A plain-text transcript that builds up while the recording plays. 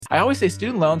I always say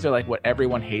student loans are like what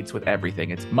everyone hates with everything.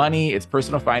 It's money, it's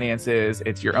personal finances,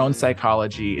 it's your own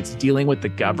psychology, it's dealing with the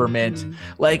government.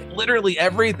 Like literally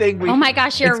everything Oh my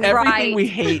gosh, you're it's everything right. we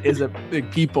hate is a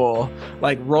big people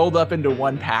like rolled up into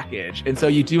one package. And so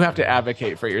you do have to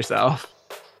advocate for yourself.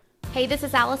 Hey, this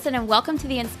is Allison, and welcome to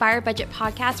the Inspired Budget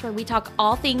Podcast, where we talk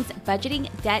all things budgeting,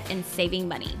 debt, and saving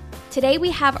money. Today,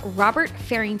 we have Robert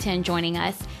Farrington joining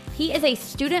us. He is a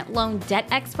student loan debt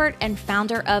expert and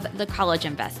founder of The College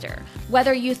Investor.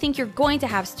 Whether you think you're going to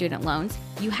have student loans,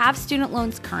 you have student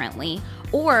loans currently,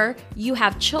 or you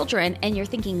have children and you're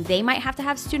thinking they might have to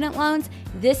have student loans,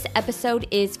 this episode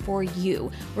is for you.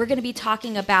 We're going to be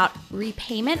talking about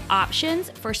repayment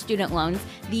options for student loans,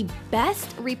 the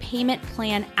best repayment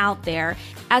plan out there,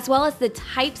 as well as the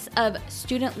types of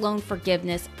student loan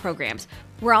forgiveness programs.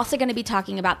 We're also going to be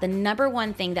talking about the number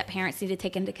one thing that parents need to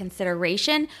take into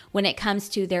consideration when it comes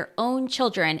to their own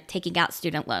children taking out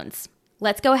student loans.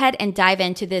 Let's go ahead and dive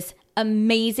into this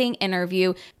amazing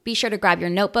interview. Be sure to grab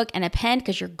your notebook and a pen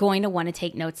because you're going to want to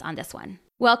take notes on this one.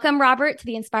 Welcome, Robert, to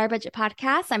the Inspire Budget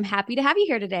Podcast. I'm happy to have you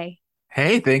here today.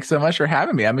 Hey, thanks so much for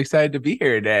having me. I'm excited to be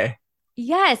here today.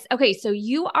 Yes. Okay. So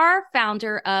you are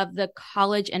founder of The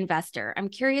College Investor. I'm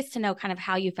curious to know kind of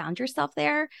how you found yourself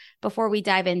there before we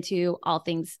dive into all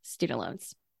things student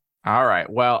loans. All right.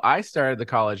 Well, I started The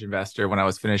College Investor when I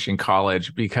was finishing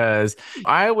college because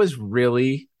I was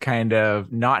really kind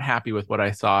of not happy with what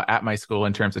I saw at my school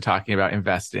in terms of talking about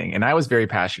investing. And I was very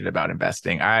passionate about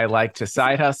investing. I like to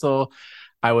side hustle.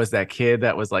 I was that kid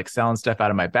that was like selling stuff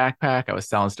out of my backpack. I was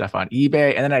selling stuff on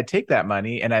eBay. And then I'd take that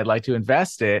money and I'd like to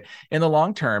invest it in the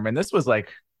long term. And this was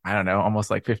like, I don't know, almost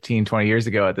like 15, 20 years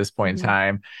ago at this point in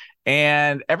time.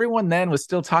 And everyone then was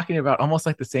still talking about almost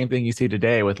like the same thing you see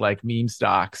today with like meme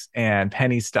stocks and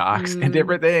penny stocks and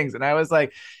different things. And I was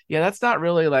like, yeah, that's not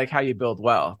really like how you build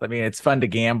wealth. I mean, it's fun to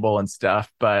gamble and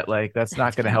stuff, but like that's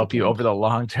not going to help you over the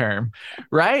long term.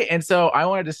 Right. And so I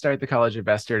wanted to start The College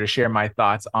Investor to share my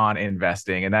thoughts on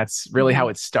investing. And that's really how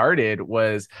it started,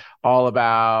 was all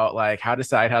about like how to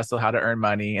side hustle, how to earn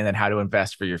money, and then how to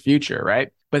invest for your future.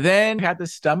 Right. But then we had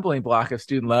this stumbling block of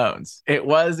student loans. It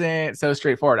wasn't so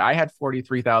straightforward. I had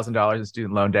 $43,000 in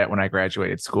student loan debt when I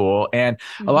graduated school. And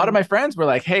a lot of my friends were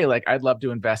like, hey, like I'd love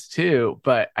to invest too,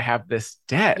 but I have this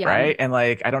debt, right? And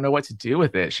like, I don't know what to do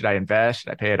with it. Should I invest?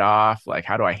 Should I pay it off? Like,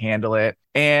 how do I handle it?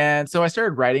 And so I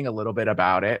started writing a little bit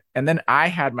about it. And then I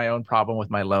had my own problem with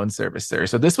my loan servicer.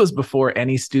 So this was before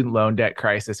any student loan debt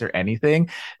crisis or anything.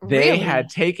 They had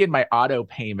taken my auto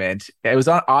payment. It was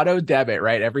on auto debit,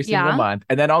 right? Every single month.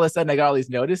 And then all of a sudden I got all these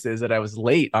notices that I was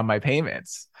late on my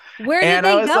payments. Where did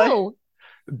they go?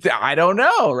 Like, I don't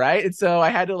know, right? And so I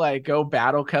had to like go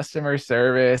battle customer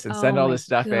service and send all this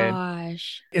stuff in.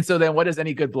 And so then what does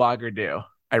any good blogger do?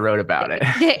 I wrote about it.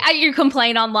 You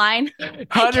complain online? 100%.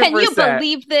 Can you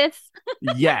believe this?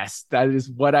 Yes, that is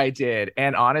what I did.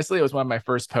 And honestly, it was one of my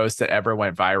first posts that ever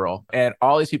went viral. And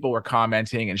all these people were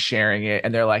commenting and sharing it.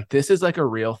 And they're like, this is like a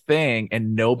real thing.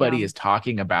 And nobody is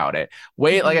talking about it.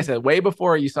 Like I said, way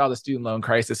before you saw the student loan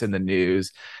crisis in the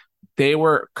news, they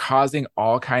were causing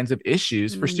all kinds of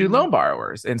issues for student loan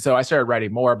borrowers. And so I started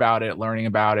writing more about it, learning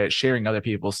about it, sharing other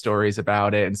people's stories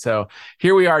about it. And so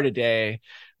here we are today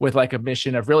with like a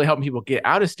mission of really helping people get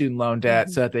out of student loan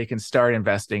debt so that they can start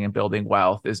investing and building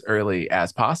wealth as early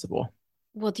as possible.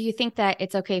 Well, do you think that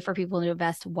it's okay for people to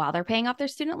invest while they're paying off their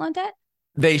student loan debt?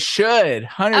 They should,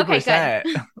 100%. Okay,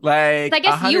 like, I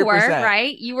guess 100%. you were,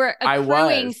 right? You were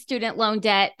accruing student loan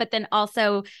debt, but then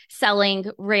also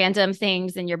selling random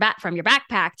things in from your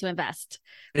backpack to invest,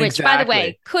 which, by the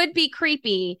way, could be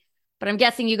creepy, but I'm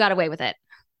guessing you got away with it.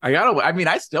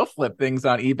 I still flip things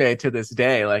on eBay to this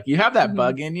day. Like you have that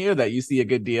bug in you that you see a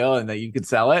good deal and that you could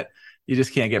sell it. You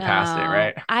just can't get past it,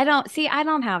 right? I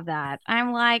don't have that.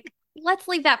 I'm like, let's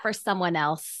leave that for someone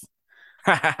else.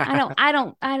 I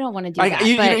don't want to do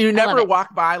that. You never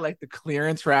walk by like the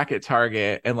clearance rack at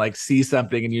Target and like see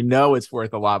something and you know it's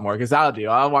worth a lot more, because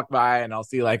I'll walk by and I'll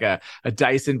see like a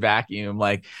Dyson vacuum,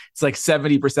 like it's like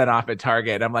 70% off at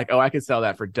Target. And I'm like, oh, I could sell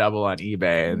that for double on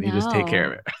eBay, and you just take care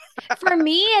of it. For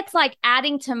me, it's like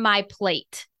adding to my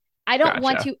plate. I don't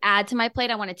want to add to my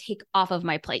plate. I want to take off of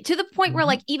my plate, to the point where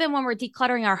like, even when we're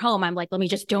decluttering our home, I'm like, let me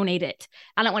just donate it.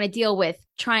 I don't want to deal with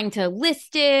trying to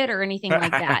list it or anything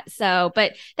like that. So,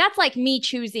 but that's like me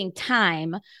choosing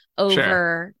time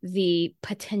over the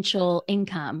potential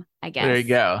income, I guess. There you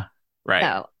go. Right.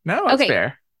 So, no, that's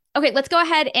fair. Okay, let's go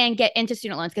ahead and get into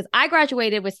student loans, because I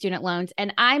graduated with student loans,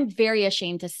 and I'm very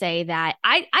ashamed to say that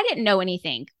I didn't know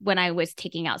anything when I was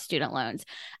taking out student loans.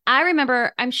 I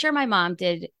remember, I'm sure my mom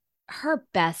did her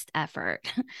best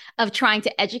effort of trying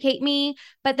to educate me.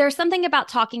 But there's something about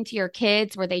talking to your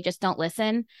kids where they just don't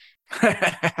listen.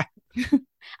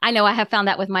 I know I have found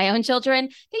that with my own children.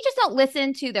 They just don't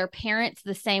listen to their parents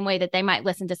the same way that they might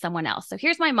listen to someone else. So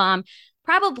here's my mom,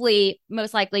 probably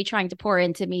most likely trying to pour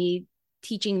into me,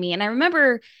 teaching me. And I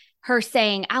remember her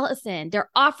saying, Allison, they're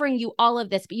offering you all of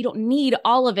this, but you don't need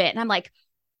all of it. And I'm like,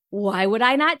 why would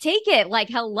I not take it? Like,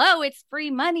 hello, it's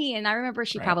free money. And I remember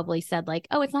she probably said like,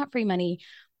 oh, it's not free money.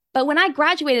 But when I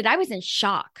graduated, I was in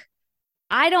shock.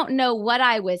 I don't know what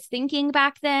I was thinking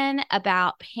back then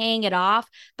about paying it off,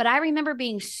 but I remember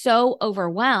being so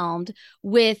overwhelmed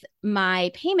with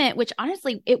my payment, which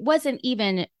honestly, it wasn't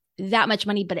even that much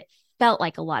money, but it felt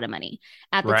like a lot of money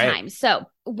at the time. So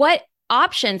what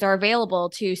options are available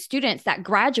to students that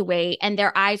graduate and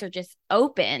their eyes are just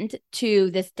opened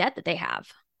to this debt that they have?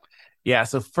 Yeah.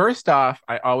 So first off,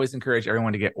 I always encourage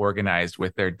everyone to get organized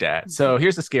with their debt. So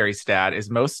here's the scary stat is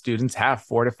most students have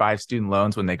 4 to 5 student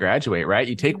loans when they graduate, right?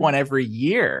 You take one every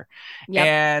year. Yep.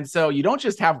 And so you don't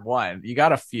just have one, you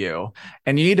got a few,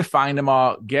 and you need to find them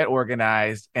all, get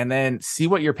organized, and then see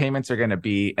what your payments are going to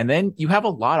be. And then you have a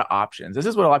lot of options. This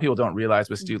is what a lot of people don't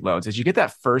realize with student loans is you get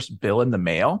that first bill in the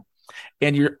mail.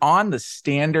 And you're on the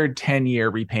standard 10-year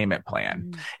repayment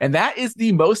plan. And that is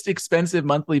the most expensive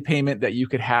monthly payment that you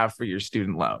could have for your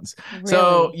student loans. Really?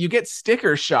 So you get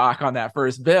sticker shock on that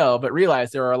first bill, but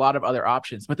realize there are a lot of other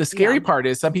options. But the scary part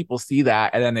is some people see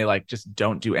that and then they like just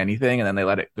don't do anything and then they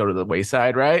let it go to the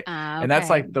wayside, right? Okay. And that's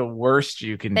like the worst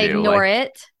you can do. They ignore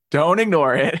it. Don't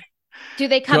ignore it. Do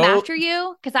they come after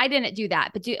you? Because I didn't do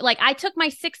that. But I took my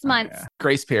 6 months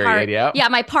grace period. Yeah,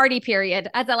 my party period,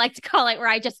 as I like to call it, where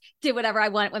I just did whatever I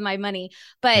want with my money.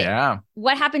 But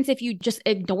what happens if you just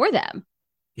ignore them?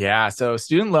 Yeah. So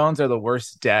student loans are the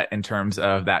worst debt in terms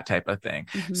of that type of thing.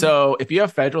 So if you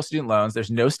have federal student loans,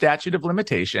 there's no statute of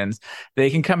limitations.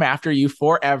 They can come after you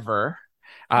forever.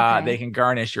 They can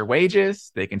garnish your wages.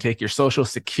 They can take your Social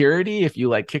Security. If you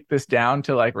like kick this down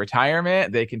to like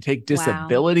retirement, they can take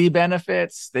disability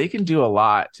benefits. They can do a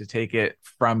lot to take it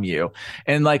from you.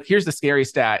 And like, here's the scary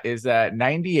stat is that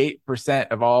 98%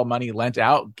 of all money lent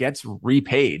out gets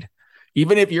repaid,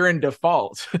 even if you're in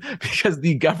default, because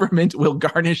the government will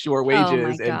garnish your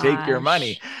wages and take your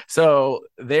money. So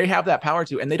they have that power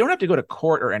to, and they don't have to go to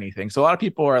court or anything. So a lot of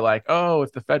people are like, oh,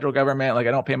 if the federal government, like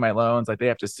I don't pay my loans, like they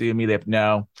have to sue me.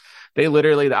 No, they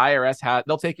literally, the IRS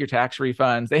they'll take your tax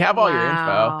refunds. They have all your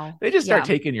info. They just start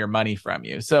taking your money from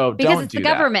you. So because don't it's do the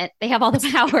government. They have all the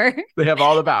power. They have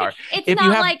all the power. It's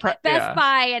not like Best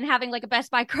Buy and having like a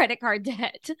Best Buy credit card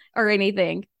debt or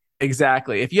anything.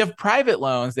 Exactly. If you have private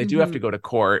loans, they do have to go to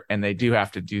court and they do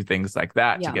have to do things like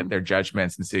that to get their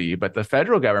judgments and sue you. But the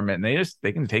federal government,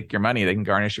 they can take your money, they can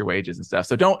garnish your wages and stuff.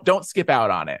 So don't skip out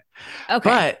on it. Okay.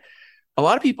 But a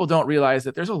lot of people don't realize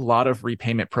that there's a lot of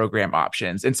repayment program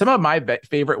options. And some of my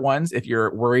favorite ones, if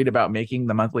you're worried about making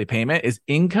the monthly payment, is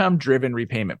income-driven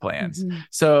repayment plans.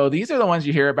 So these are the ones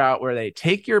you hear about where they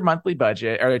take your monthly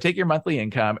budget or they take your monthly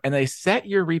income and they set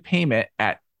your repayment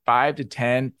at 5 to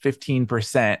 10,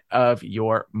 15% of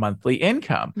your monthly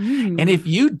income. And if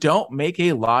you don't make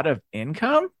a lot of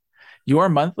income, your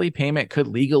monthly payment could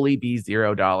legally be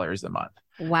 $0 a month.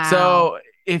 Wow. So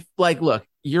if look,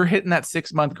 you're hitting that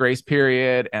 6-month grace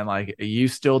period and like you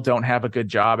still don't have a good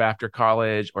job after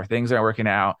college or things aren't working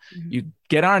out, you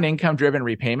get on an income driven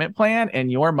repayment plan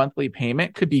and your monthly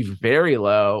payment could be very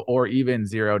low or even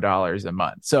 $0 a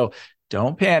month. So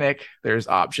don't panic. There's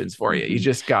options for you. You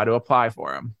just got to apply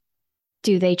for them.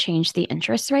 Do they change the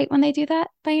interest rate when they do that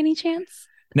by any chance?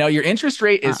 No, your interest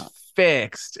rate is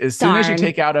fixed as soon as you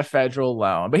take out a federal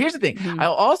loan. But here's the thing.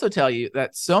 I'll also tell you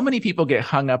that so many people get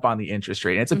hung up on the interest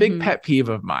rate. And it's a big pet peeve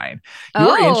of mine.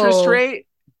 Your interest rate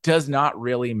does not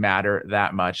really matter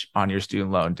that much on your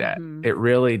student loan debt. It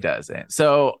really doesn't.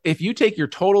 So if you take your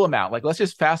total amount, like let's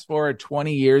just fast forward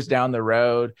 20 years down the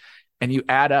road, and you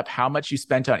add up how much you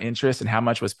spent on interest and how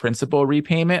much was principal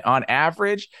repayment, on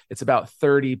average, it's about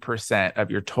 30%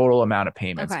 of your total amount of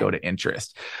payments go to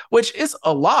interest, which is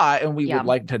a lot. And we would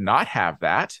like to not have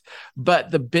that.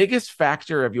 But the biggest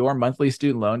factor of your monthly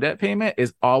student loan debt payment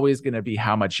is always going to be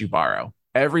how much you borrow.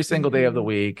 Every single day of the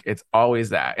week, it's always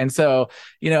that. And so,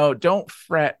 don't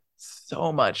fret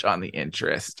so much on the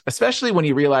interest, especially when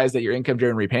you realize that your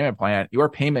income-driven repayment plan, your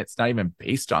payment's not even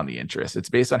based on the interest. It's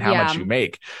based on how much you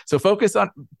make. So focus on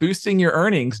boosting your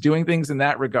earnings, doing things in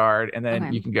that regard, and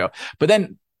then you can go. But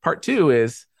then part 2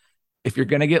 is if you're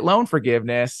going to get loan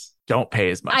forgiveness, don't pay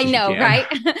as much I as you know, can.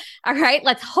 right? All right,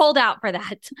 let's hold out for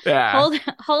that. Yeah.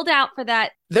 Hold out for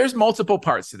that. There's multiple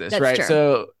parts to this, That's right? true.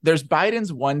 So there's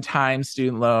Biden's one-time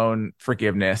student loan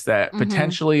forgiveness that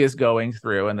potentially is going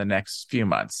through in the next few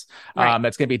months. Right.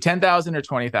 That's going to be 10,000 or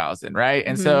 20,000, right?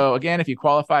 And Mm-hmm. so again, if you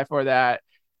qualify for that,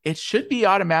 it should be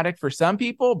automatic for some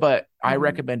people, but I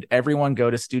recommend everyone go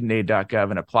to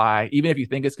studentaid.gov and apply. Even if you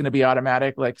think it's going to be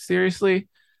automatic, like seriously,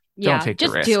 don't take the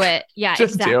risk. Just do it. Yeah,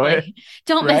 just exactly. do it.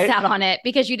 Don't right? miss out on it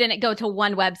because you didn't go to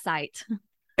one website.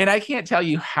 And I can't tell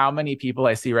you how many people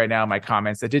I see right now in my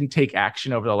comments that didn't take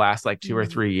action over the last like 2 or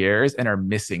 3 years and are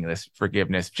missing this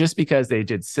forgiveness just because they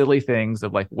did silly things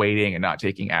of like waiting and not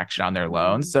taking action on their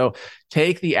loans. So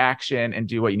take the action and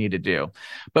do what you need to do.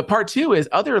 But part two is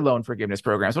other loan forgiveness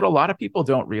programs. What a lot of people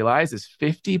don't realize is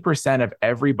 50% of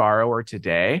every borrower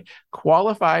today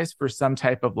qualifies for some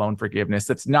type of loan forgiveness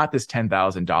that's not this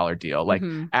 $10,000 deal, like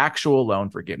actual loan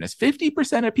forgiveness.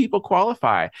 50% of people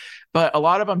qualify, but a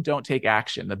lot of them don't take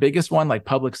action. The biggest one, like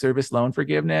public service loan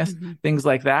forgiveness, things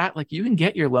like that, like you can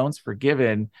get your loans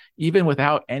forgiven even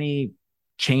without any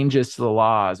changes to the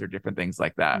laws or different things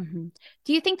like that.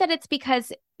 Do you think that it's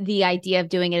because the idea of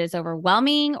doing it is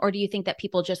overwhelming, or do you think that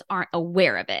people just aren't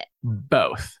aware of it?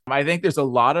 Both. I think there's a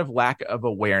lot of lack of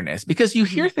awareness because you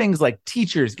hear things like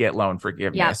teachers get loan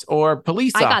forgiveness or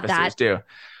police officers do.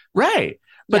 Right.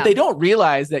 But they don't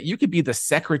realize that you could be the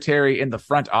secretary in the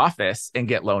front office and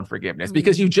get loan forgiveness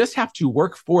because you just have to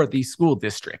work for the school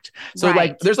district. So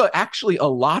like there's actually a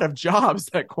lot of jobs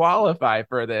that qualify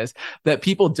for this that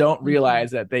people don't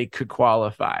realize that they could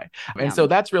qualify. And so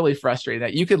that's really frustrating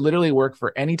that you could literally work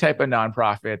for any type of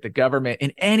nonprofit, the government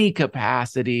in any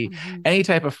capacity, any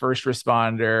type of first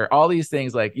responder, all these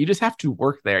things. Like you just have to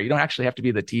work there. You don't actually have to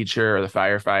be the teacher or the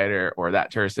firefighter or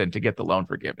that person to get the loan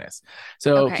forgiveness.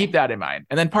 So keep that in mind.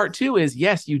 And then part two is,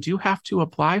 yes, you do have to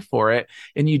apply for it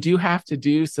and you do have to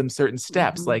do some certain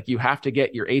steps. Like you have to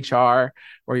get your HR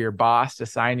or your boss to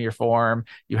sign your form.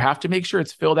 You have to make sure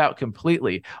it's filled out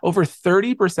completely. Over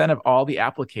 30% of all the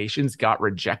applications got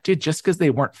rejected just because they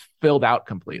weren't filled out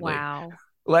completely. Wow.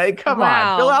 Like, come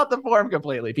on, fill out the form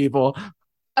completely, people.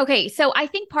 Okay, so I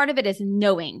think part of it is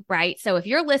knowing, right? So if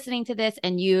you're listening to this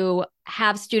and you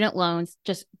have student loans,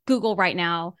 just Google right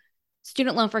now,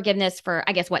 student loan forgiveness for,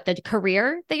 I guess, what, the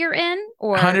career that you're in?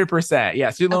 Or 100%.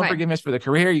 Yeah. Student loan forgiveness for the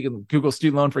career. You can Google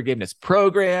student loan forgiveness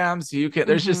programs. You can,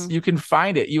 there's just, you can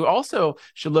find it. You also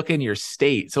should look in your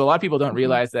state. So a lot of people don't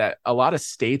realize that a lot of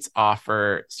states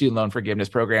offer student loan forgiveness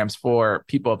programs for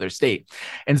people of their state.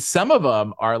 And some of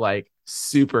them are like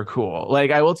super cool.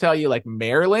 Like I will tell you, like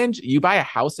Maryland, you buy a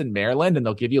house in Maryland and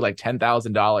they'll give you like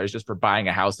 $10,000 just for buying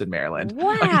a house in Maryland.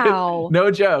 Wow. No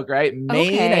joke, right?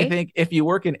 Maine, I think if you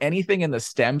work in anything in the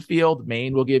STEM field,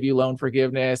 Maine will give you loan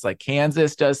forgiveness. Like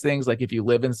Kansas does things like if you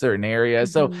live in certain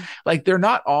areas. So like they're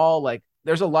not all like,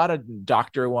 there's a lot of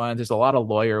doctor ones. There's a lot of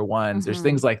lawyer ones. There's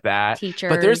things like that. Teachers.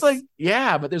 But there's like,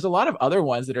 but there's a lot of other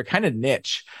ones that are kind of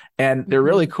niche and they're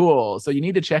really cool. So you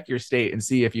need to check your state and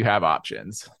see if you have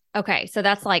options. Okay, so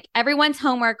that's like everyone's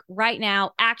homework right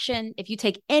now. Action. If you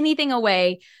take anything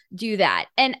away, do that.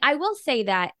 And I will say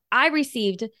that I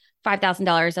received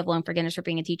 $5,000 of loan forgiveness for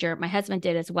being a teacher. My husband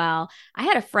did as well. I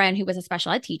had a friend who was a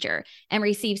special ed teacher and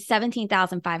received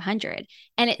 $17,500.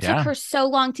 And it took her so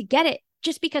long to get it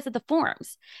just because of the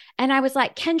forms. And I was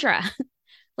like, Kendra,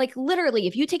 like literally,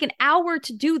 if you take an hour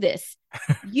to do this,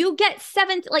 you get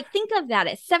think of that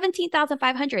as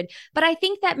 17,500. But I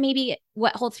think that maybe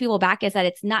what holds people back is that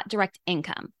it's not direct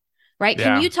income, right? Yeah.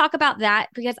 Can you talk about that?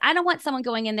 Because I don't want someone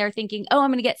going in there thinking, oh,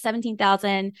 I'm going to get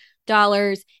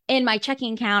 $17,000 in my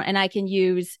checking account and I can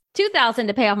use $2,000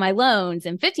 to pay off my loans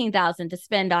and $15,000 to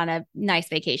spend on a nice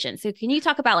vacation. So can you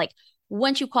talk about like,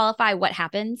 once you qualify, what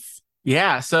happens?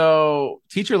 Yeah. So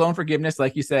teacher loan forgiveness,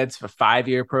 like you said, it's a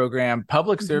 5-year program.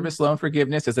 Public service loan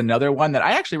forgiveness is another one that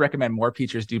I actually recommend more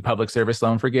teachers do public service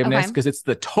loan forgiveness because it's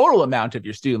the total amount of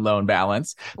your student loan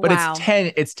balance, but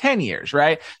it's 10 years,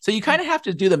 right? So you kind of have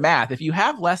to do the math. If you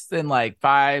have less than like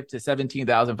 5 to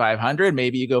 17,500,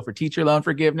 maybe you go for teacher loan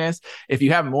forgiveness. If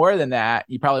you have more than that,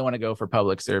 you probably want to go for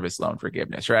public service loan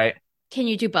forgiveness, right? Can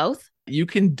you do both? You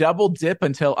can double dip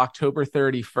until October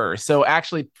 31st. So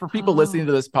actually, for people listening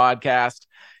to this podcast,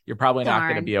 you're probably not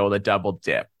going to be able to double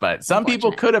dip. But some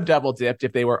people could have double dipped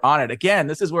if they were on it. Again,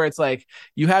 this is where it's like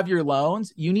you have your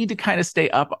loans. You need to kind of stay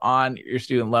up on your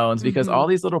student loans because all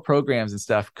these little programs and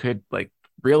stuff could like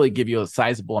really give you a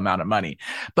sizable amount of money.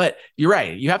 But you're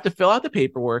right. You have to fill out the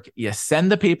paperwork. You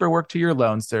send the paperwork to your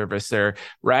loan servicer,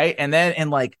 right? And then in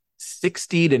like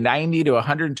 60 to 90 to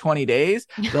 120 days,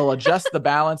 they'll adjust the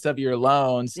balance of your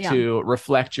loans to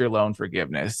reflect your loan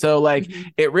forgiveness. So like,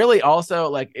 it really also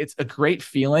like, it's a great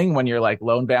feeling when your like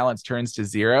loan balance turns to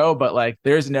zero, but like,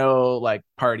 there's no like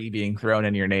party being thrown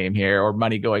in your name here or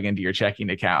money going into your checking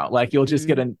account. Like you'll just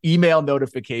get an email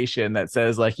notification that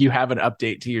says like, you have an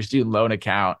update to your student loan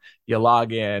account. You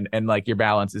log in and like your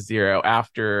balance is zero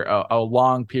after a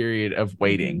long period of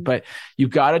waiting. But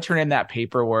you've got to turn in that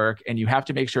paperwork and you have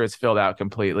to make sure it's filled out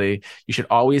completely. You should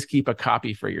always keep a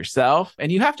copy for yourself and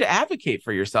you have to advocate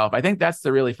for yourself. I think that's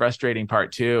the really frustrating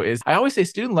part too, is I always say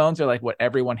student loans are like what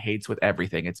everyone hates with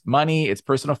everything. It's money, it's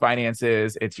personal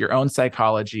finances, it's your own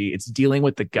psychology, it's dealing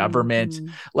with the government.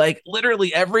 Like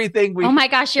literally everything oh my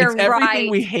gosh, you're right.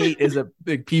 Everything we hate is a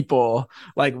big people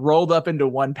like rolled up into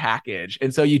one package.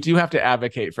 And so you do have to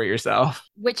advocate for yourself.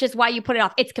 Which is why you put it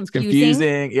off. It's confusing. It's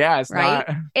confusing. Yeah, it's right?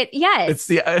 not. It's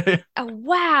the oh,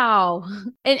 wow.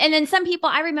 And then some people,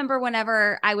 I remember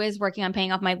whenever I was working on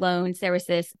paying off my loans, there was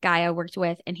this guy I worked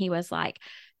with and he was like,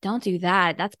 don't do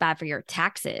that. That's bad for your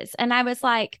taxes. And I was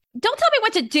like, don't tell me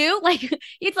what to do. Like,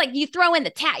 it's like you throw in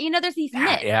the tax, there's these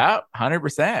myths. Yeah,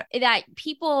 100%. That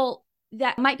people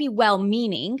that might be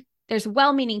well-meaning, there's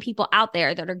well-meaning people out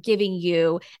there that are giving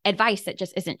you advice that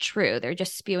just isn't true. They're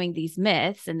just spewing these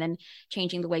myths and then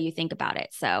changing the way you think about it.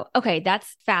 So, okay,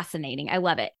 that's fascinating. I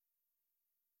love it.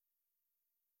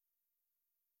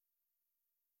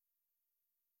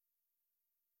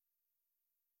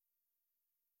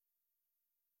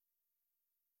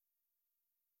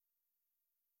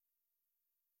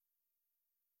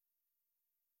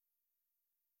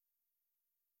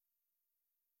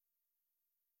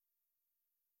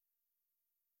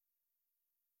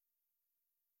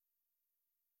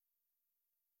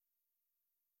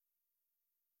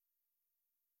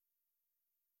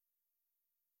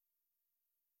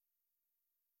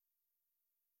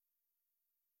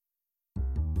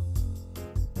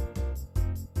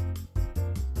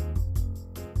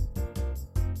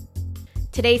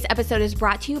 Today's episode is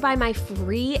brought to you by my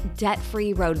free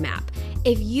debt-free roadmap.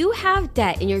 If you have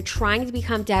debt and you're trying to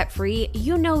become debt-free,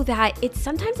 you know that it's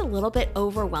sometimes a little bit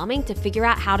overwhelming to figure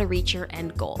out how to reach your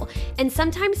end goal. And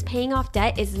sometimes paying off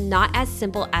debt is not as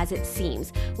simple as it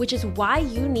seems, which is why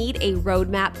you need a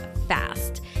roadmap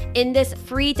fast. In this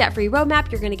free debt-free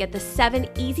roadmap, you're going to get the 7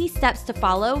 easy steps to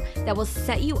follow that will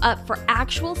set you up for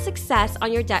actual success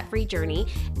on your debt-free journey.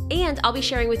 And I'll be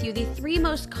sharing with you the 3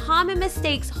 most common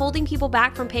mistakes holding people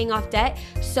back from paying off debt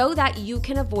so that you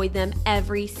can avoid them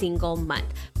every single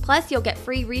month. Plus, you'll get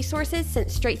free resources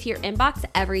sent straight to your inbox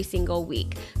every single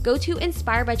week. Go to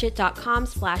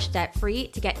inspirebudget.com/debt-free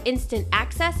to get instant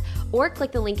access or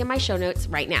click the link in my show notes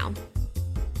right now.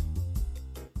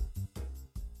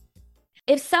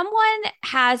 If someone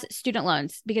has student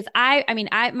loans, because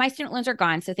my student loans are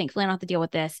gone, so thankfully I don't have to deal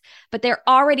with this, but they're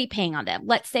already paying on them.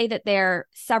 Let's say that they're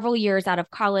several years out of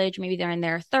college, maybe they're in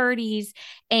their 30s,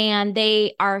 and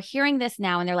they are hearing this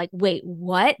now and they're like, wait,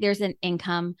 what? There's an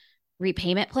income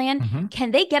repayment plan.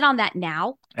 Can they get on that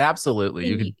now? Absolutely.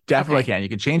 You can definitely can. You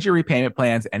can change your repayment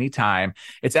plans anytime.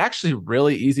 It's actually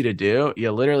really easy to do.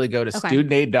 You literally go to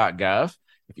studentaid.gov.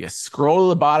 If you scroll to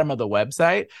the bottom of the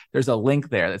website, there's a link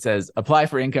there that says apply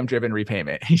for income-driven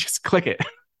repayment. You just click it.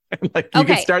 You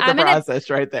can start the process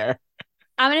right there.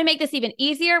 I'm going to make this even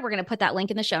easier. We're going to put that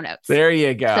link in the show notes. There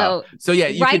you go. So yeah,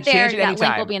 you can change it anytime. That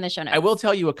link will be in the show notes. I will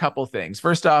tell you a couple things.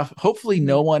 First off, hopefully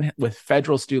no one with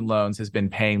federal student loans has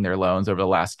been paying their loans over the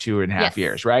last 2.5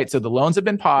 years, right? So the loans have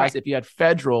been paused if you had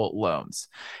federal loans.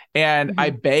 And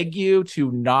I beg you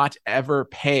to not ever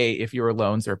pay if your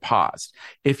loans are paused.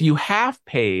 If you have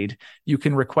paid, you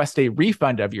can request a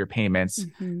refund of your payments,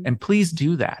 and please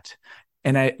do that.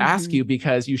 And I ask you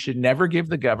because you should never give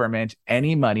the government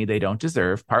any money they don't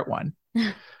deserve, part 1.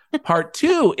 Part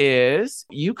 2 is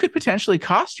you could potentially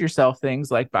cost yourself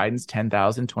things like Biden's $10,000,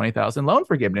 $20,000 loan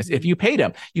forgiveness if you paid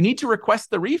them. You need to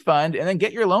request the refund and then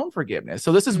get your loan forgiveness.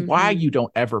 So this is why you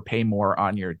don't ever pay more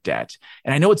on your debt.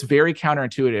 And I know it's very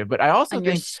counterintuitive, but I also think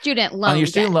your student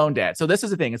loan debt. So this is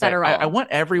the thing. Is I want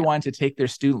everyone to take their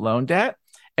student loan debt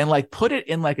and like put it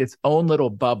in like its own little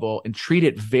bubble and treat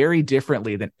it very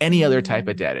differently than any other type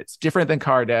of debt. It's different than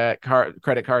car debt,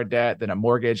 credit card debt, than a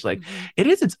mortgage. Like it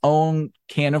is its own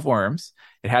can of worms.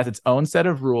 It has its own set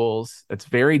of rules that's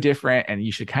very different, and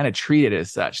you should kind of treat it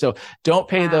as such. So don't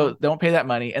pay don't pay that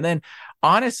money. And then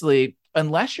honestly,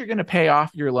 unless you're going to pay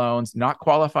off your loans, not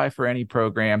qualify for any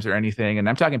programs or anything, and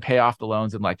I'm talking pay off the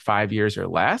loans in like 5 years or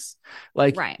less,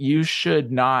 you should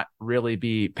not really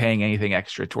be paying anything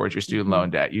extra towards your student loan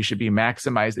debt. You should be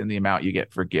maximizing the amount you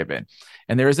get forgiven.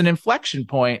 And there is an inflection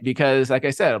point because, like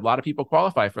I said, a lot of people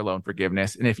qualify for loan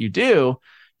forgiveness. And if you do,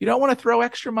 you don't want to throw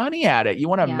extra money at it. You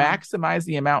want to maximize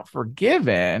the amount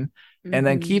forgiven and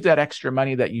then keep that extra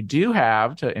money that you do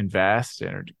have to invest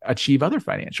and achieve other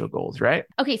financial goals, right?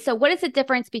 Okay, so what is the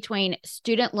difference between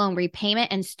student loan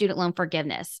repayment and student loan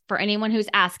forgiveness? For anyone who's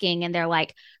asking and they're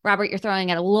like, Robert, you're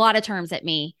throwing out a lot of terms at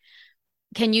me.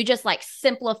 Can you just like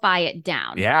simplify it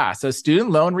down? Yeah. So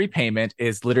student loan repayment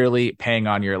is literally paying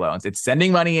on your loans. It's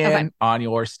sending money in on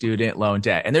your student loan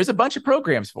debt. And there's a bunch of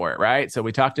programs for it, right? So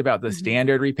we talked about the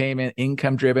standard repayment,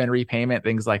 income-driven repayment,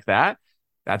 things like that.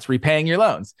 That's repaying your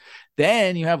loans.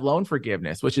 Then you have loan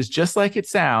forgiveness, which is just like it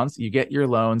sounds. You get your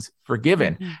loans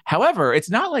forgiven. However, it's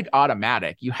not like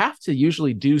automatic. You have to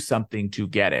usually do something to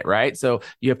get it, right? So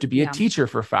you have to be a teacher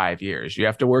for 5 years. You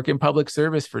have to work in public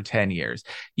service for 10 years.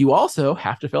 You also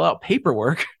have to fill out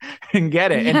paperwork and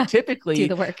get it. And typically,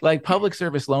 like public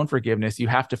service loan forgiveness, you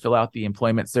have to fill out the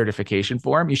employment certification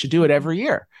form. You should do it every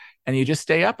year. And you just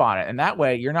stay up on it. And that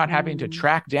way you're not having to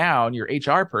track down your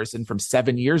HR person from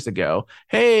 7 years ago.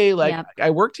 Hey, like I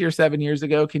worked here 7 years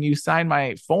ago. Can you sign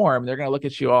my form? They're going to look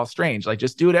at you all strange. Like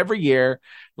just do it every year,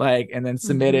 like, and then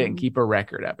submit it and keep a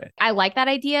record of it. I like that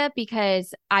idea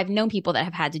because I've known people that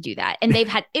have had to do that and they've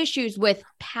had issues with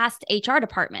past HR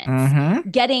departments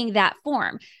getting that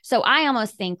form. So I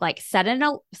almost think like set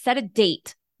a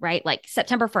date, right? Like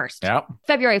September 1st,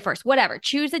 February 1st, whatever.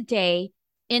 Choose a day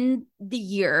in the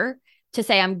year to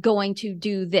say, I'm going to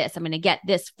do this. I'm going to get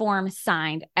this form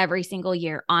signed every single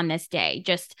year on this day.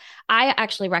 I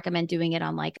actually recommend doing it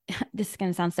on like, this is going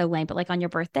to sound so lame, but like on your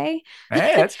birthday.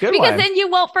 Hey, that's good. Because then you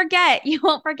won't forget. You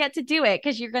won't forget to do it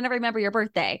because you're going to remember your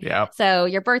birthday. Yeah. So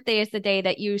your birthday is the day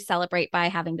that you celebrate by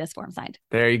having this form signed.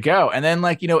 There you go. And then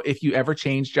like, if you ever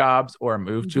change jobs or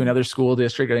move to another school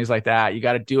district or things like that, you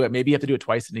got to do it. Maybe you have to do it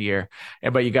twice in a year.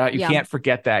 But you can't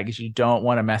forget that because you don't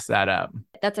want to mess that up.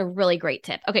 That's a really great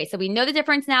tip. Okay, so we know the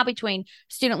difference now between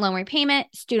student loan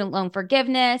repayment, student loan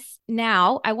forgiveness.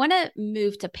 Now, I want to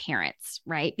move to parents,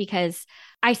 right? Because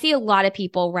I see a lot of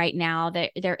people right now that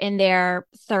they're in their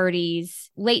 30s,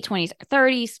 late 20s,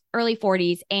 30s, early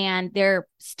 40s, and they're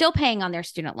still paying on their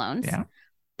student loans,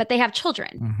 but they have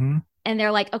children. And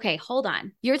they're like, okay, hold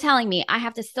on. You're telling me I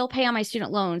have to still pay on my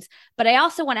student loans, but I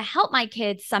also want to help my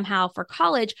kids somehow for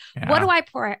college. What do I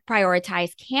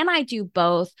prioritize? Can I do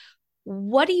both?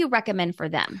 What do you recommend for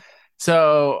them?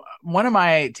 So one of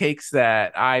my takes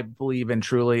that I believe in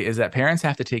truly is that parents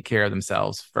have to take care of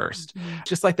themselves first.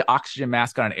 Just like the oxygen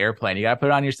mask on an airplane, you got to put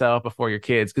it on yourself before your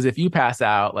kids. Because if you pass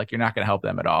out, like you're not going to help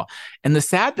them at all. And the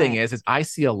sad thing is I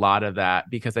see a lot of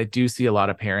that because I do see a lot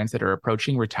of parents that are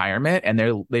approaching retirement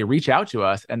and they reach out to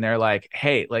us and they're like,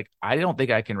 hey, like, I don't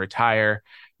think I can retire.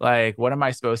 Like, what am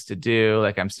I supposed to do?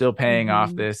 Like, I'm still paying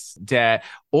off this debt.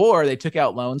 Or they took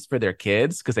out loans for their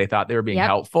kids because they thought they were being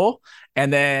helpful.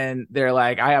 And then they're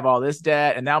like, I have all this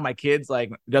debt. And now my kid's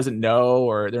like, doesn't know,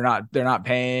 or they're not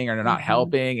paying, or they're not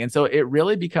helping. And so it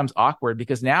really becomes awkward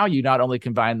because now you not only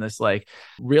combine this like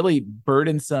really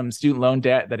burdensome student loan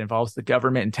debt that involves the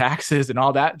government and taxes and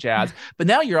all that jazz, but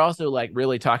now you're also like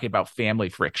really talking about family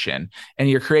friction. And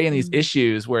you're creating these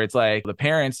issues where it's like the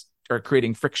parents are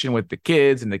creating friction with the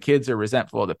kids and the kids are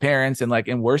resentful of the parents. And like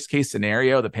in worst case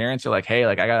scenario, the parents are like, hey,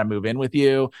 like I got to move in with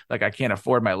you. Like I can't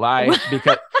afford my life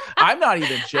because I'm not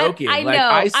even joking.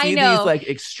 I see these like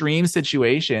extreme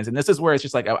situations. And this is where it's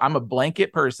just like, I'm a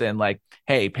blanket person. Like,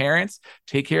 hey, parents,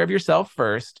 take care of yourself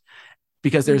first.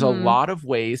 Because there's a lot of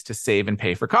ways to save and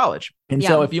pay for college. And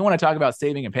so if you want to talk about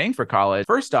saving and paying for college,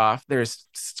 first off, there's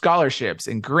scholarships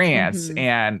and grants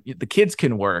and the kids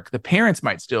can work. The parents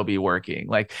might still be working.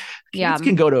 Like kids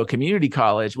can go to a community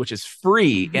college, which is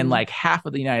free in like half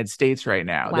of the United States right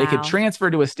now. Wow. They could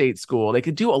transfer to a state school. They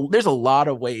could there's a lot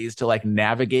of ways to like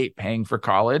navigate paying for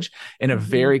college in a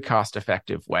very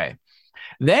cost-effective way.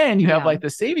 Then you have like the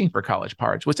saving for college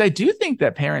parts, which I do think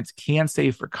that parents can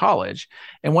save for college.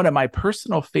 And one of my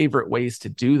personal favorite ways to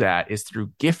do that is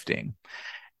through gifting.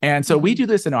 And so we do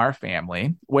this in our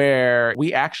family where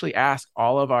we actually ask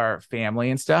all of our family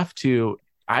and stuff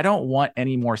I don't want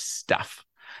any more stuff.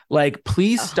 Like,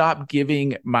 please stop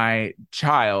giving my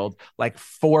child like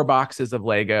 4 boxes of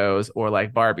Legos or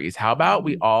like Barbies. How about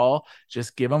we all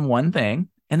just give them one thing?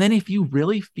 And then if you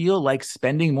really feel like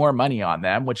spending more money on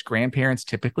them, which grandparents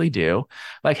typically do,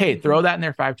 like, hey, throw that in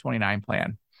their 529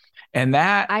 plan. And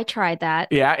that I tried that.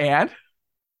 Yeah. And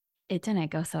It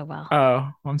didn't go so well. Oh,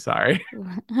 I'm sorry.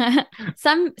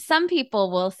 Some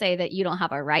people will say that you don't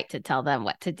have a right to tell them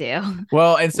what to do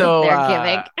Well, and with so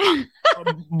their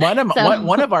giving.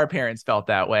 one of our parents felt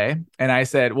that way, and I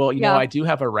said, "Well, Yeah. I do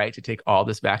have a right to take all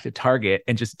this back to Target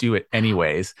and just do it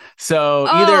anyways. So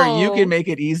either you can Oh. make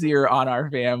it easier on our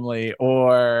family,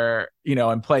 or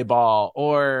and play ball,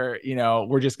 or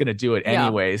we're just going to do it Yeah.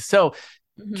 anyways." So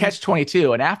Mhm. catch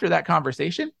 22, and after that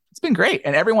conversation, it's been great,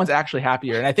 and everyone's actually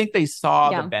happier, and I think they saw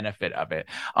the Yeah. benefit of it.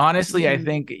 Honestly, I Mhm.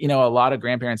 think a lot of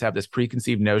grandparents have this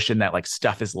preconceived notion that like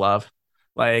stuff is love,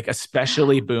 like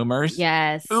especially boomers.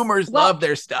 Yes. Boomers Well, love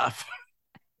their stuff.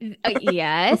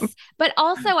 yes. But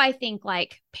also, I think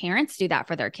like parents do that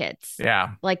for their kids.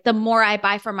 Yeah. Like the more I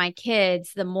buy for my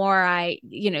kids, the more I,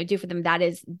 do for them. That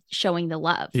is showing the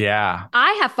love. Yeah.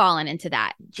 I have fallen into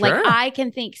that. Sure. Like I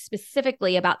can think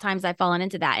specifically about times I've fallen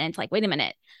into that. And it's like, wait a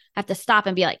minute, I have to stop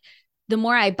and be like, the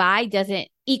more I buy doesn't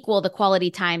equal the quality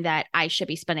time that I should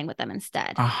be spending with them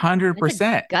instead.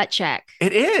 100%. Gut check.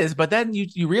 It is, but then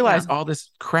you realize all this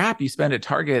crap you spend at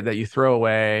Target that you throw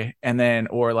away, and then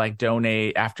or like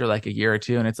donate after like a year or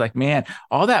two, and it's like, man,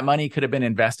 all that money could have been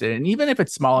invested. And even if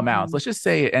it's small amounts, let's just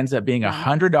say it ends up being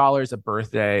 $100 a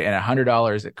birthday and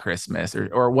 $100 at Christmas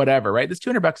or whatever, right? That's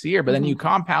 $200 a year, but then you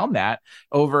compound that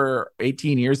over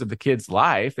 18 years of the kid's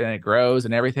life, and it grows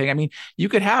and everything. I mean, you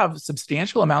could have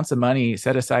substantial amounts of money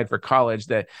set aside for college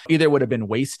that either would have been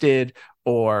wasted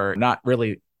or not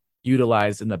really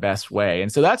utilized in the best way.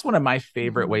 And so that's one of my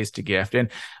favorite ways to gift. And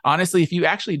honestly, if you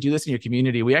actually do this in your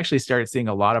community, we actually started seeing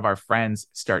a lot of our friends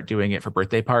start doing it for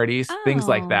birthday parties, things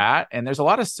like that. And there's a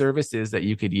lot of services that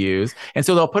you could use. And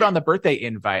so they'll put on the birthday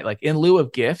invite, like in lieu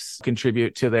of gifts,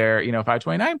 contribute to their,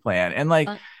 529 plan. And like,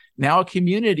 now a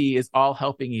community is all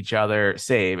helping each other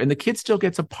save, and the kid still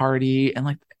gets a party, and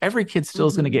like every kid still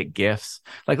is going to get gifts.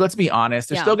 Like, let's be honest,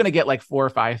 they're still going to get like 4 or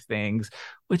 5 things,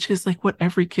 which is like what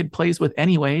every kid plays with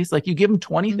anyways. Like you give them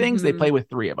 20 things, they play with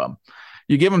 3 of them.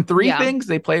 You give them 3 things,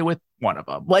 they play with 1 of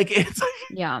them. Like it's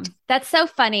yeah, that's so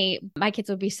funny. My kids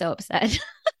would be so upset.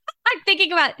 I'm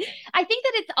thinking about, I think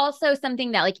that it's also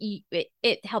something that like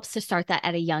it helps to start that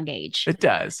at a young age. It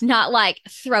does. Not like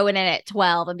throw it in at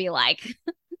 12 and be like,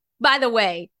 by the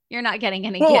way, you're not getting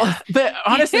any gifts. But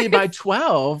honestly, by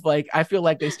 12, like I feel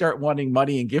like they start wanting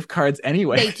money and gift cards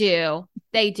anyway.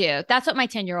 They do. That's what my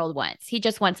 10-year-old wants. He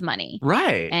just wants money.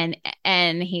 Right. And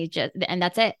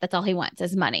that's it. That's all he wants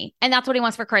is money. And that's what he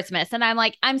wants for Christmas. And I'm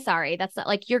like, I'm sorry. That's not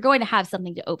like, you're going to have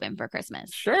something to open for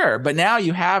Christmas. Sure. But now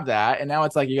you have that. And now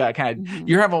it's like, you got kind of,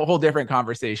 you have a whole different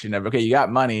conversation of, okay, you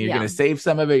got money. You're going to save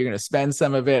some of it. You're going to spend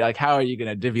some of it. Like, how are you going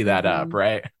to divvy that up?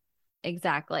 Right.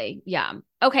 Exactly. Yeah.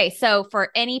 Okay. So for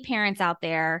any parents out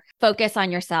there, focus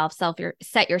on yourself,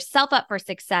 set yourself up for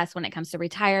success when it comes to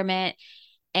retirement,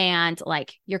 and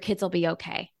like your kids will be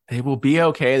okay. They will be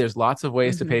okay. There's lots of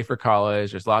ways to pay for college.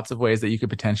 There's lots of ways that you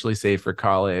could potentially save for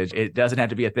college. It doesn't have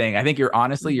to be a thing. I think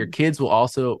your kids will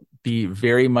also be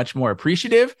very much more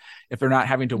appreciative if they're not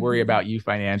having to worry about you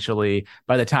financially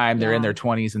by the time they're in their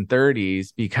 20s and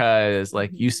 30s, because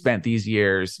like you spent these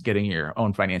years getting your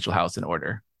own financial house in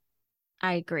order.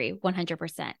 I agree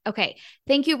 100%. Okay.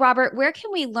 Thank you, Robert. Where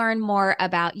can we learn more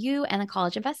about you and the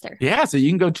College Investor? Yeah. So you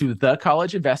can go to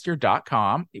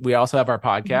thecollegeinvestor.com. We also have our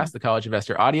podcast, The College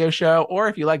Investor Audio Show, or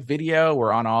if you like video,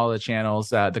 we're on all the channels,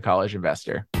 The College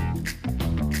Investor.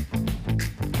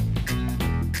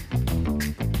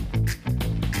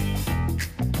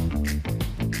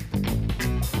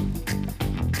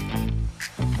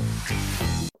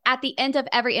 At the end of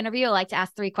every interview, I like to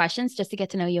ask 3 questions just to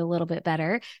get to know you a little bit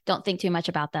better. Don't think too much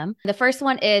about them. The first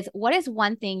one is, what is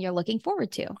one thing you're looking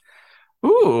forward to?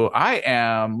 Ooh, I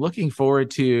am looking forward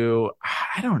to,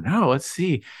 I don't know. Let's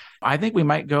see. I think we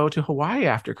might go to Hawaii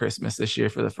after Christmas this year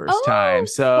for the first time.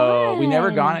 So we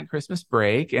never gone at Christmas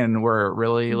break, and we're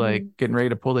really like getting ready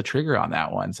to pull the trigger on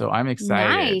that one. So I'm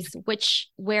excited. Nice.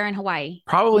 Where in Hawaii?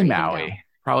 Probably Maui.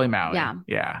 Probably Maui.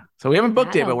 Yeah. So we haven't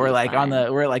booked it, but we're like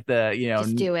we're like the,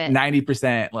 just do it.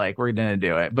 90%, like we're going to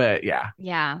do it. But yeah.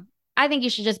 Yeah. I think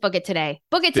you should just book it today.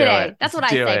 Book it today. That's what I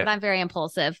say, but I'm very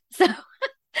impulsive. So,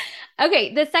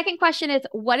 okay. The second question is,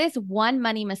 what is one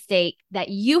money mistake that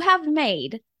you have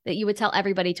made that you would tell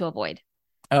everybody to avoid?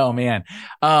 Oh man.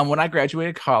 When I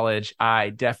graduated college,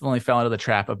 I definitely fell into the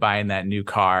trap of buying that new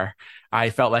car. I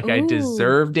felt like I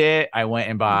deserved it. I went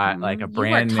and bought like a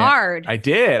brand new. Hard. I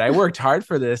did. I worked hard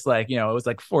for this. Like, it was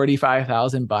like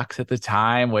 $45,000 at the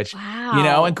time, which,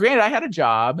 and granted, I had a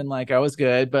job and like I was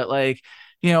good, but like,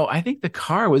 I think the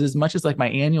car was as much as like my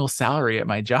annual salary at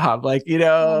my job, like,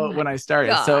 when I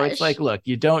started. So it's like, look,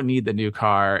 you don't need the new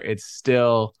car. It's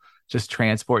still just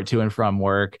transport to and from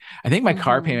work. I think my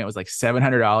car payment was like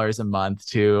 $700 a month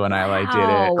too. And I like did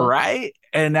it. Right.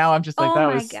 And now I'm just like,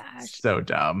 that was so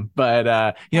dumb. But,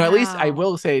 at least I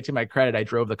will say to my credit, I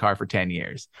drove the car for 10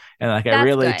 years and like, I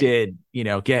really did,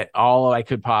 get all I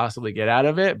could possibly get out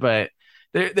of it. But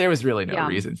there was really no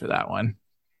reason for that one.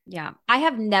 Yeah. I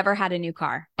have never had a new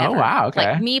car. Ever. Oh, wow.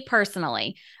 Okay. Like me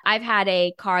personally, I've had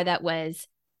a car that was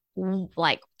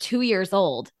like 2 years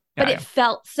old. But it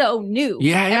felt so new.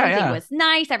 Everything was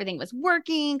nice. Everything was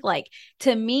working. Like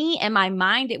to me, in my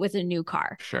mind, it was a new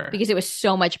car. Sure. Because it was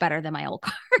so much better than my old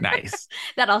car. Nice.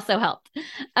 That also helped.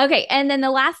 Okay. And then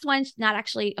the last one, not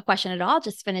actually a question at all.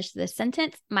 Just finish this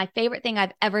sentence. My favorite thing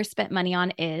I've ever spent money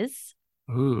on is.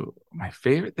 Ooh, my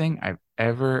favorite thing I've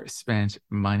ever spent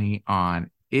money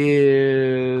on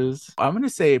is, I'm going to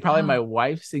say probably my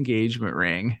wife's engagement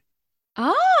ring.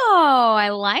 Oh, I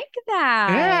like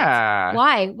that. Yeah.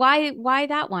 Why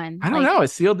that one? I don't know. It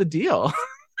sealed the deal.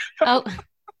 Oh,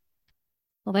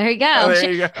 well, there you go.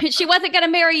 She wasn't going to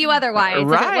marry you otherwise.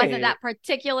 Right. If it wasn't that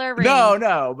particular ring.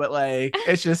 No, but like,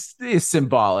 it's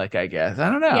symbolic, I guess. I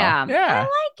don't know. Yeah. I like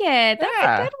it.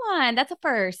 That's a good one. That's a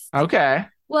first. Okay.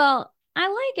 Well, I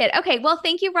like it. Okay. Well,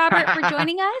 thank you, Robert, for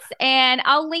joining us. And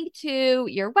I'll link to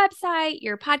your website,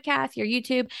 your podcast, your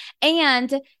YouTube,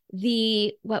 and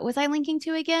what was I linking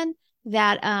to again?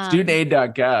 That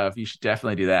studentaid.gov. You should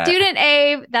definitely do that. Student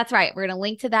Aid. That's right. We're going to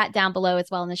link to that down below as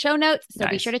well in the show notes. So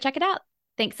be sure to check it out.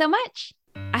 Thanks so much.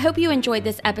 I hope you enjoyed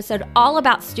this episode all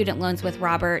about student loans with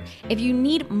Robert. If you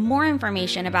need more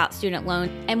information about student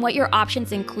loans and what your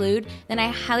options include, then I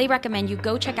highly recommend you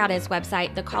go check out his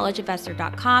website,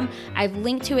 thecollegeinvestor.com. I've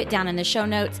linked to it down in the show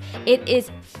notes. It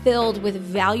is filled with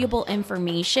valuable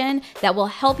information that will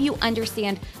help you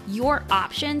understand your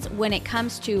options when it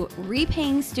comes to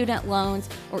repaying student loans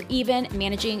or even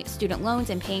managing student loans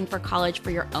and paying for college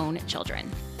for your own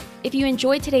children. If you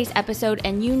enjoyed today's episode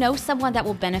and you know someone that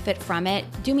will benefit from it,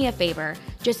 do me a favor.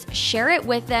 Just share it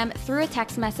with them through a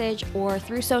text message or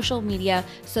through social media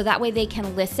so that way they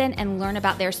can listen and learn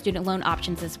about their student loan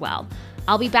options as well.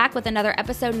 I'll be back with another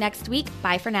episode next week.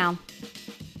 Bye for now.